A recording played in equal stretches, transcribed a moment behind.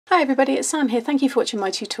Hi everybody, it's Sam here. Thank you for watching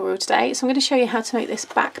my tutorial today. So I'm going to show you how to make this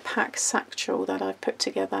backpack satchel that I've put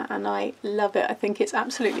together, and I love it. I think it's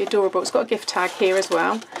absolutely adorable. It's got a gift tag here as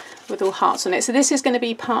well with all hearts on it. So this is going to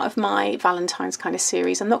be part of my Valentine's kind of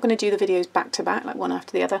series. I'm not going to do the videos back to back like one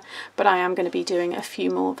after the other, but I am going to be doing a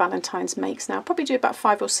few more Valentine's makes now. Probably do about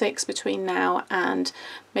 5 or 6 between now and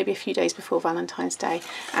maybe a few days before Valentine's Day.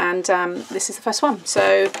 And this is the first one.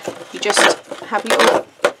 So you just have your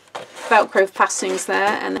Velcro fastenings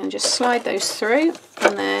there and then just slide those through,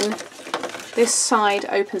 and then this side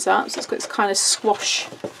opens up, so it's got this kind of squash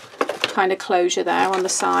kind of closure there on the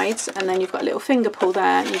sides, and then you've got a little finger pull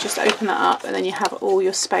there and you just open that up and then you have all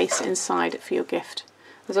your space inside for your gift.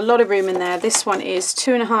 There's a lot of room in there. This one is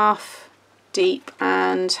 2.5 deep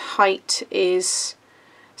and height is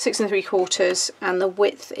 6 3/4 and the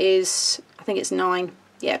width is, I think it's 9.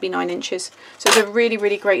 Yeah, it'd be 9 inches. So it's a really,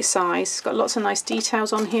 really great size. It's got lots of nice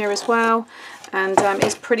details on here as well, and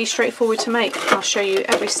it's pretty straightforward to make. I'll show you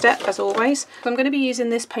every step as always. So I'm going to be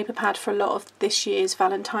using this paper pad for a lot of this year's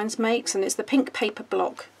Valentine's makes, and it's the pink paper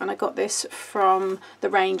block, and I got this from the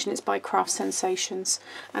range and it's by Craft Sensations,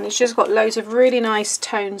 and it's just got loads of really nice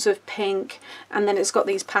tones of pink, and then it's got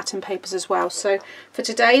these pattern papers as well. So for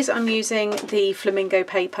today's I'm using the flamingo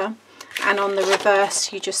paper, and on the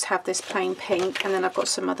reverse you just have this plain pink, and then I've got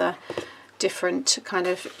some other different kind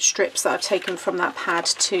of strips that I've taken from that pad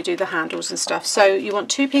to do the handles and stuff. So you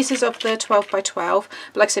want 2 pieces of the 12 by 12,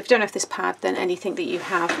 but like I said, if you don't have this pad, then anything that you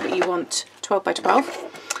have, but you want 12 by 12.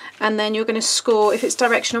 And then you're going to score, if it's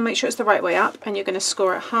directional, make sure it's the right way up, and you're going to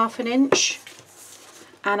score at 1/2 inch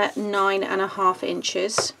and at 9.5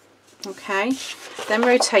 inches. Okay, then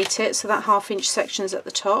rotate it so that 1/2 inch section is at the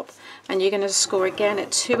top, and you're going to score again at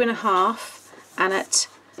 2.5 and at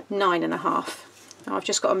 9.5. Now I've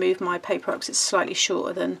just got to move my paper up because it's slightly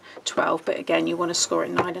shorter than 12, but again you want to score at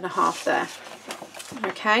 9.5 there.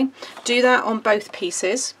 Okay, do that on both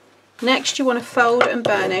pieces. Next you want to fold and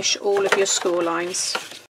burnish all of your score lines.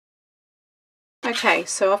 Okay,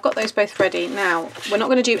 so I've got those both ready. Now, we're not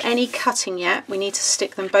going to do any cutting yet. We need to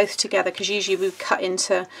stick them both together because usually we cut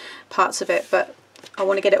into parts of it, but I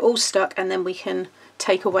want to get it all stuck and then we can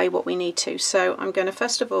take away what we need to. So I'm going to,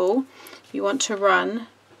 first of all, you want to run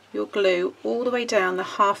your glue all the way down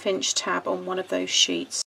the 1/2 inch tab on one of those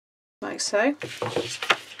sheets, like so.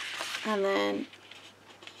 And then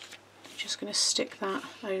I'm just going to stick that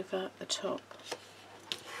over the top.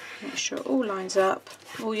 Make sure it all lines up,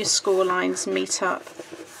 all your score lines meet up.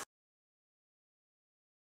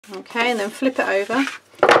 Okay, and then flip it over,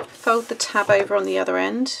 fold the tab over on the other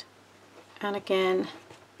end, and again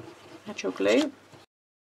add your glue,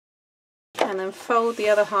 and then fold the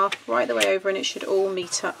other half right the way over, and it should all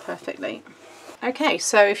meet up perfectly. Okay,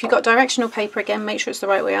 so if you've got directional paper, again make sure it's the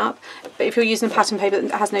right way up, but if you're using pattern paper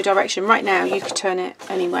that has no direction, right now you could turn it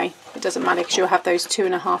anyway, it doesn't matter because you'll have those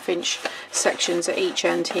 2.5 inch sections at each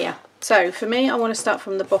end here. So for me, I want to start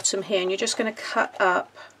from the bottom here, and you're just going to cut up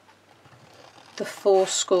the 4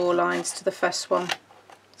 score lines to the first one.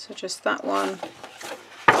 So just that one,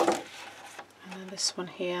 and then this one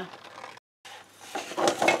here,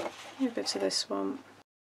 a bit to this one,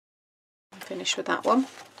 and finish with that one.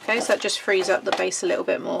 Okay, so that just frees up the base a little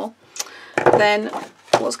bit more. Then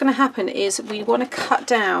what's going to happen is we want to cut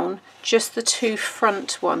down just the 2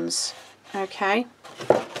 front ones. Okay,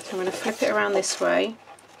 so I'm going to flip it around this way.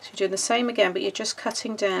 So you're doing the same again, but you're just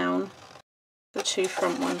cutting down the 2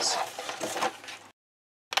 front ones,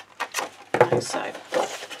 like so.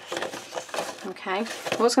 Okay,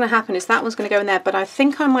 what's going to happen is that one's going to go in there, but I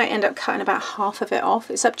think I might end up cutting about half of it off.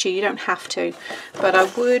 It's up to you, you don't have to, but I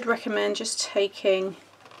would recommend just taking,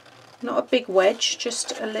 not a big wedge,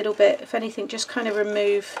 just a little bit, if anything, just kind of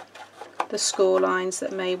remove the score lines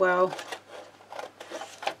that may well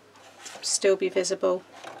still be visible.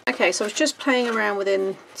 Okay, so I was just playing around with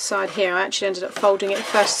inside here. I actually ended up folding it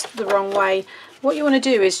first the wrong way. What you want to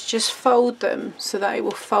do is just fold them so that it will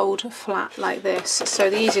fold flat like this. So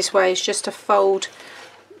the easiest way is just to fold,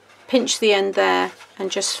 pinch the end there and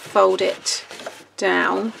just fold it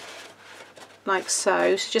down like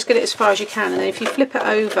so. So just get it as far as you can, and then if you flip it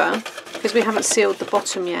over, because we haven't sealed the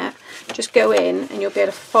bottom yet, just go in and you'll be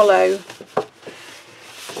able to follow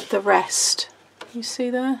the rest. You see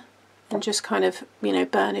there? And just kind of, you know,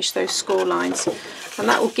 burnish those score lines, and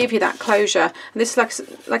that will give you that closure. And this, like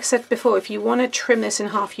I said before, if you want to trim this in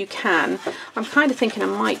half, you can. I'm kind of thinking I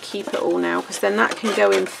might keep it all now, because then that can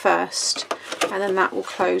go in first and then that will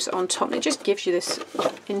close on top, and it just gives you this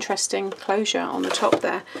interesting closure on the top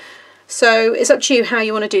there. So it's up to you how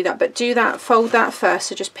you want to do that, but do that, fold that first,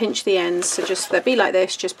 so just pinch the ends, so just they'll be like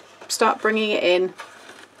this, just start bringing it in,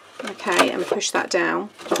 okay, and push that down.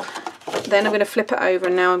 Then I'm going to flip it over,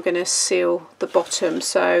 and now I'm going to seal the bottom.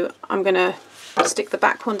 So I'm going to stick the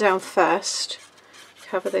back one down first,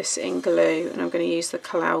 cover this in glue, and I'm going to use the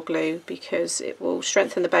Collall Glue because it will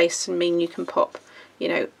strengthen the base and mean you can pop, you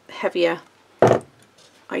know, heavier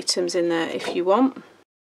items in there if you want.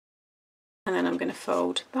 And then I'm going to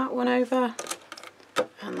fold that one over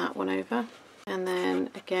and that one over, and then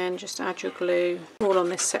again just add your glue all on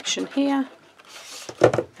this section here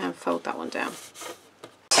and fold that one down.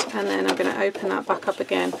 And then I'm going to open that back up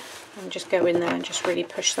again and just go in there and just really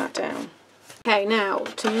push that down. Okay, now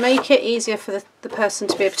to make it easier for the person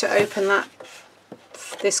to be able to open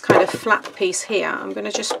this kind of flap piece here, I'm going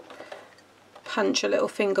to just punch a little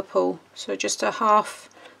finger pull, so just a half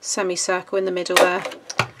semicircle in the middle there,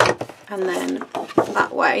 and then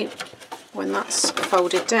that way when that's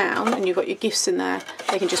folded down and you've got your gifts in there,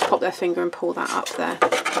 they can just pop their finger and pull that up there.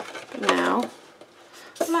 But now,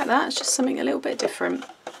 like that, it's just something a little bit different.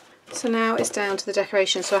 So now it's down to the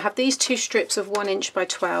decoration. So I have these two strips of 1 inch by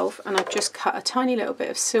 12, and I've just cut a tiny little bit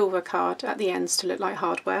of silver card at the ends to look like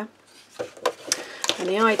hardware. And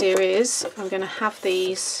the idea is I'm going to have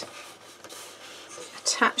these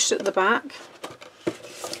attached at the back,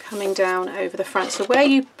 coming down over the front. So where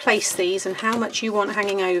you place these and how much you want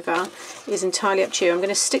hanging over is entirely up to you. I'm going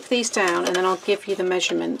to stick these down and then I'll give you the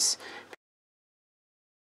measurements.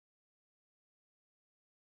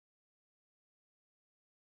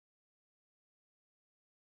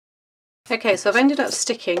 Okay, so I've ended up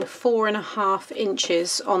sticking 4.5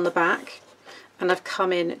 inches on the back, and I've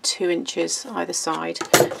come in 2 inches either side.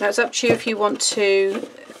 Now it's up to you if you want to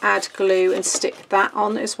add glue and stick that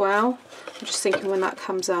on as well. I'm just thinking when that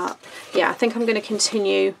comes up. Yeah, I think I'm going to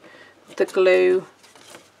continue the glue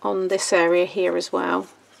on this area here as well.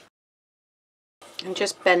 And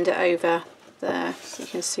just bend it over there so you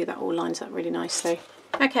can see that all lines up really nicely.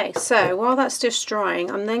 Okay, so while that's just drying,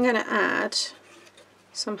 I'm then going to add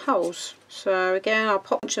some holes. So again, I'll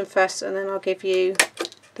punch them first and then I'll give you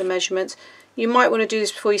the measurements. You might want to do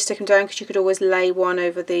this before you stick them down, because you could always lay one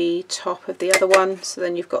over the top of the other one, so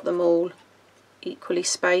then you've got them all equally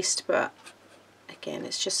spaced, but again,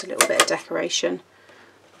 it's just a little bit of decoration.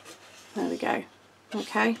 There we go.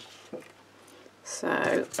 Okay,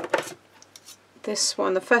 so this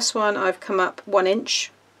one, the first one, I've come up 1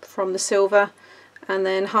 inch from the silver and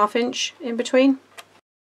then 1/2 inch in between.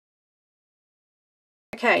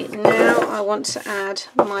 Okay, now I want to add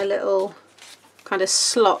my little kind of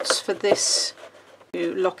slots for this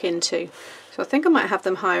to lock into. So I think I might have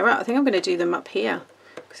them higher up. I think I'm going to do them up here,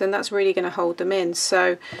 because then that's really going to hold them in.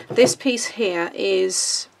 So this piece here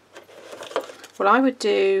is, what I would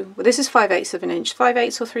do, well, this is 5/8 of an inch,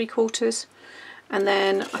 5/8 or 3/4, and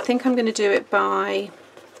then I think I'm going to do it by,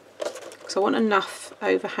 because I want enough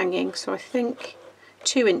overhanging, so I think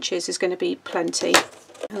 2 inches is going to be plenty.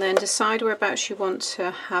 And then decide whereabouts you want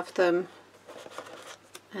to have them,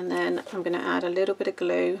 and then I'm going to add a little bit of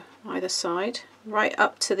glue either side, right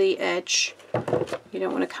up to the edge. You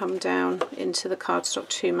don't want to come down into the cardstock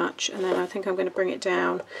too much, and then I think I'm going to bring it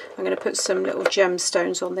down. I'm going to put some little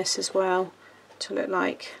gemstones on this as well to look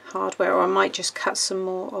like hardware, or I might just cut some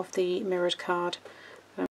more of the mirrored card.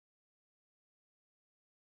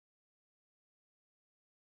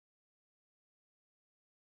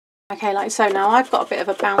 Okay, like so. Now I've got a bit of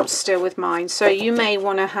a bounce still with mine, so you may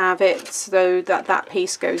want to have it so that that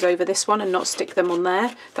piece goes over this one and not stick them on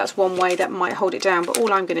there. That's one way that might hold it down, but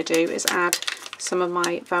all I'm going to do is add some of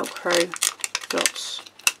my Velcro dots.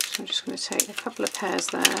 So I'm just going to take a couple of pairs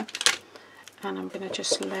there, and I'm going to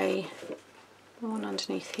just lay one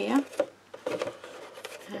underneath here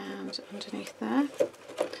and underneath there.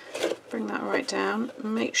 Bring that right down,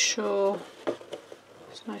 make sure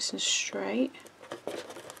it's nice and straight.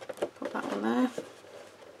 Put that one there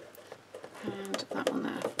and that one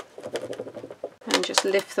there, and just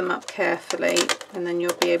lift them up carefully, and then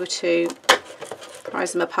you'll be able to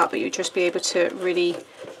prise them apart, but you'll just be able to really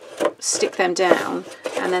stick them down,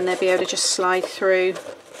 and then they'll be able to just slide through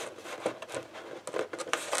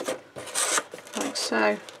like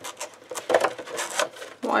so.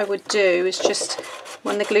 What I would do is just,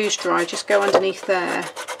 when the glue's dry, just go underneath there.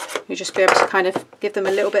 You'll just be able to kind of give them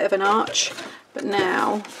a little bit of an arch. But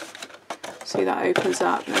now, see, that opens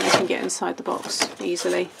up and then they can get inside the box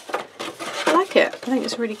easily. I like it. I think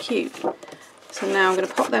it's really cute. So now I'm going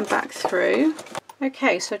to pop them back through.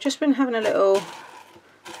 Okay, so I've just been having a little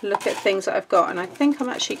look at things that I've got, and I think I'm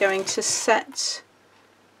actually going to set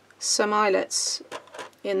some eyelets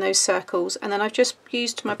in those circles, and then I've just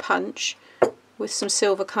used my punch with some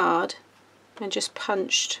silver card and just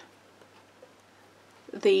punched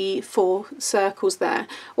the 4 circles there.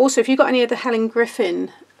 Also, if you've got any of the Helen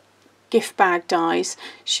Griffin gift bag dies.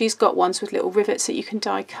 She's got ones with little rivets that you can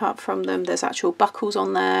die cut from them. There's actual buckles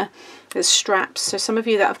on there. There's straps. So some of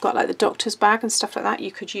you that have got like the doctor's bag and stuff like that,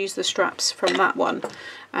 you could use the straps from that one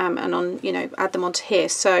and on, you know, add them onto here.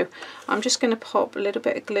 So I'm just going to pop a little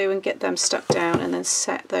bit of glue and get them stuck down and then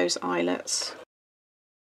set those eyelets.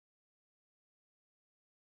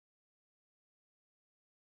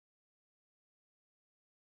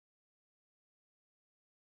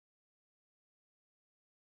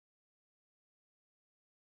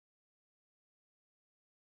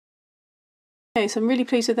 Okay, so I'm really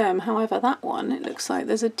pleased with them. However, that one, it looks like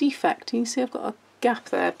there's a defect. You see I've got a gap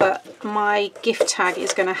there, but my gift tag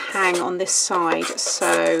is going to hang on this side,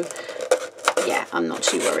 so yeah, I'm not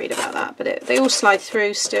too worried about that. But they all slide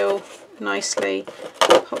through still nicely.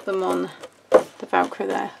 I'll pop them on the Velcro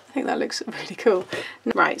there. I think that looks really cool.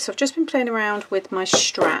 Right, so I've just been playing around with my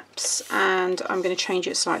straps and I'm going to change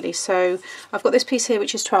it slightly. So I've got this piece here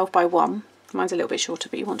which is 12 by 1. Mine's a little bit shorter,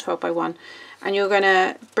 but you want 12 by 1. And you're going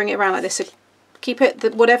to bring it around like this. Keep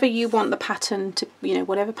it, whatever you want the pattern to, you know,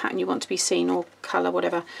 whatever pattern you want to be seen or colour,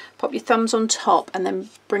 whatever. Pop your thumbs on top and then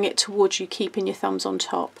bring it towards you, keeping your thumbs on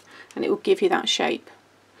top, and it will give you that shape.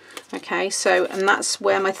 Okay, so, and that's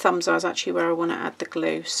where my thumbs are, is actually where I want to add the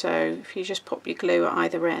glue. So if you just pop your glue at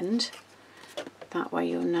either end, that way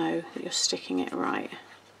you'll know that you're sticking it right.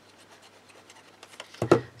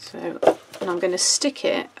 So, and I'm going to stick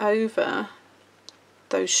it over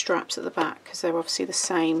those straps at the back because they're obviously the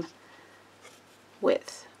same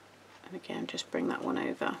width, and again just bring that one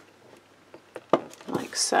over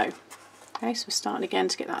like so. Okay, so we're starting again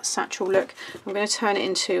to get that satchel look. I'm going to turn it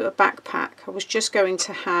into a backpack. I was just going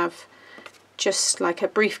to have just like a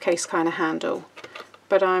briefcase kind of handle,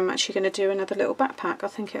 but I'm actually going to do another little backpack. I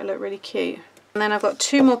think it'll look really cute. And then I've got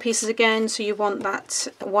 2 more pieces again, so you want that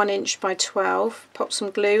 1 inch by 12. Pop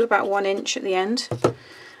some glue about 1 inch at the end,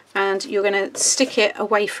 and you're going to stick it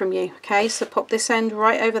away from you. Okay, so pop this end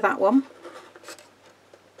right over that one.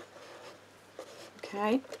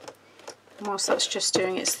 Okay, and whilst that's just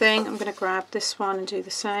doing its thing, I'm going to grab this one and do the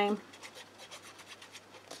same.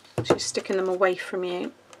 Just sticking them away from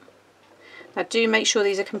you. Now do make sure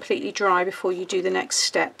these are completely dry before you do the next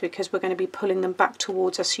step, because we're going to be pulling them back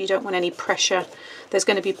towards us, so you don't want any pressure. There's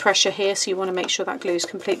going to be pressure here, so you want to make sure that glue is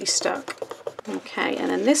completely stuck. Okay,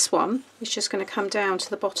 and then this one is just going to come down to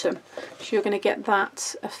the bottom, so you're going to get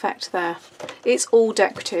that effect there. It's all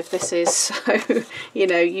decorative, this is, so you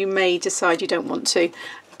know, you may decide you don't want to.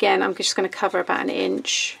 Again, I'm just going to cover about 1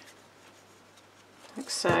 inch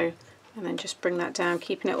like so, and then just bring that down,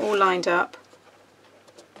 keeping it all lined up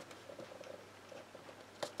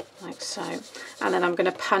like so. And then I'm going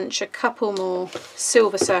to punch a couple more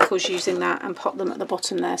silver circles using that and pop them at the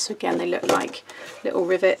bottom there, so again they look like little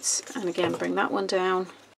rivets. And again, bring that one down.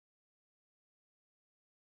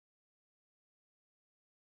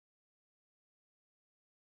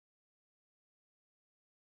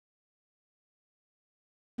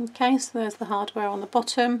 Okay, so there's the hardware on the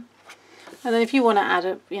bottom. And then if you want to add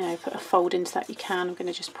a, you know, put a fold into that, you can. I'm going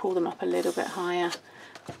to just pull them up a little bit higher.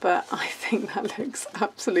 But I think that looks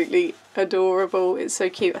absolutely adorable. It's so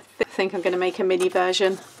cute. I think I'm going to make a mini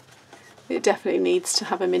version. It definitely needs to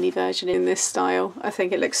have a mini version in this style. I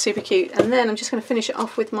think it looks super cute. And then I'm just going to finish it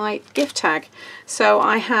off with my gift tag. So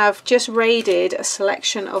I have just raided a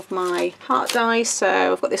selection of my heart dies.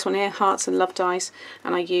 So I've got this one here, hearts and love dies,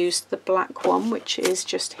 and I used the black one, which is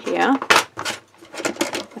just here.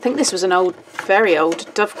 I think this was an old, very old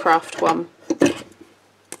Dovecraft one.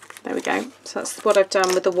 There we go. So that's what I've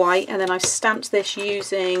done with the white, and then I've stamped this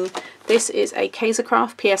using, this is a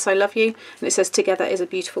Kaisercraft P.S. I Love You, and it says together is a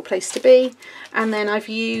beautiful place to be. And then I've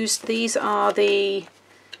used, these are the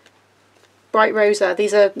Bright Rosa.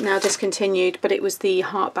 These are now discontinued, but it was the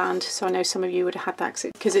heart band, so I know some of you would have had that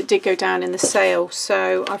because it did go down in the sale.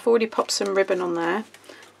 So I've already popped some ribbon on there,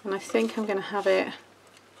 and I think I'm going to have it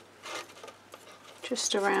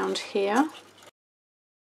just around here.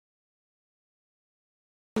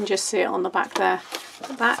 You can just see it on the back there.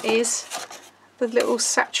 That is the little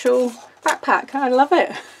satchel backpack. I love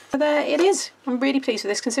it. So there it is. I'm really pleased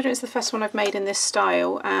with this, considering it's the first one I've made in this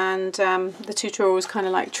style, and the tutorial was kind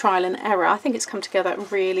of like trial and error. I think it's come together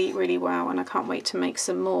really, really well, and I can't wait to make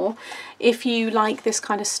some more. If you like this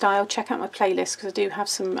kind of style, check out my playlist, because I do have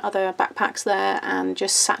some other backpacks there and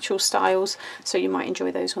just satchel styles, so you might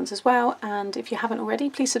enjoy those ones as well. And if you haven't already,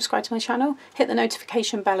 please subscribe to my channel, hit the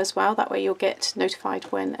notification bell as well, that way you'll get notified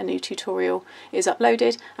when a new tutorial is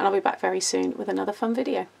uploaded, and I'll be back very soon with another fun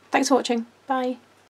video. Thanks for watching. Bye.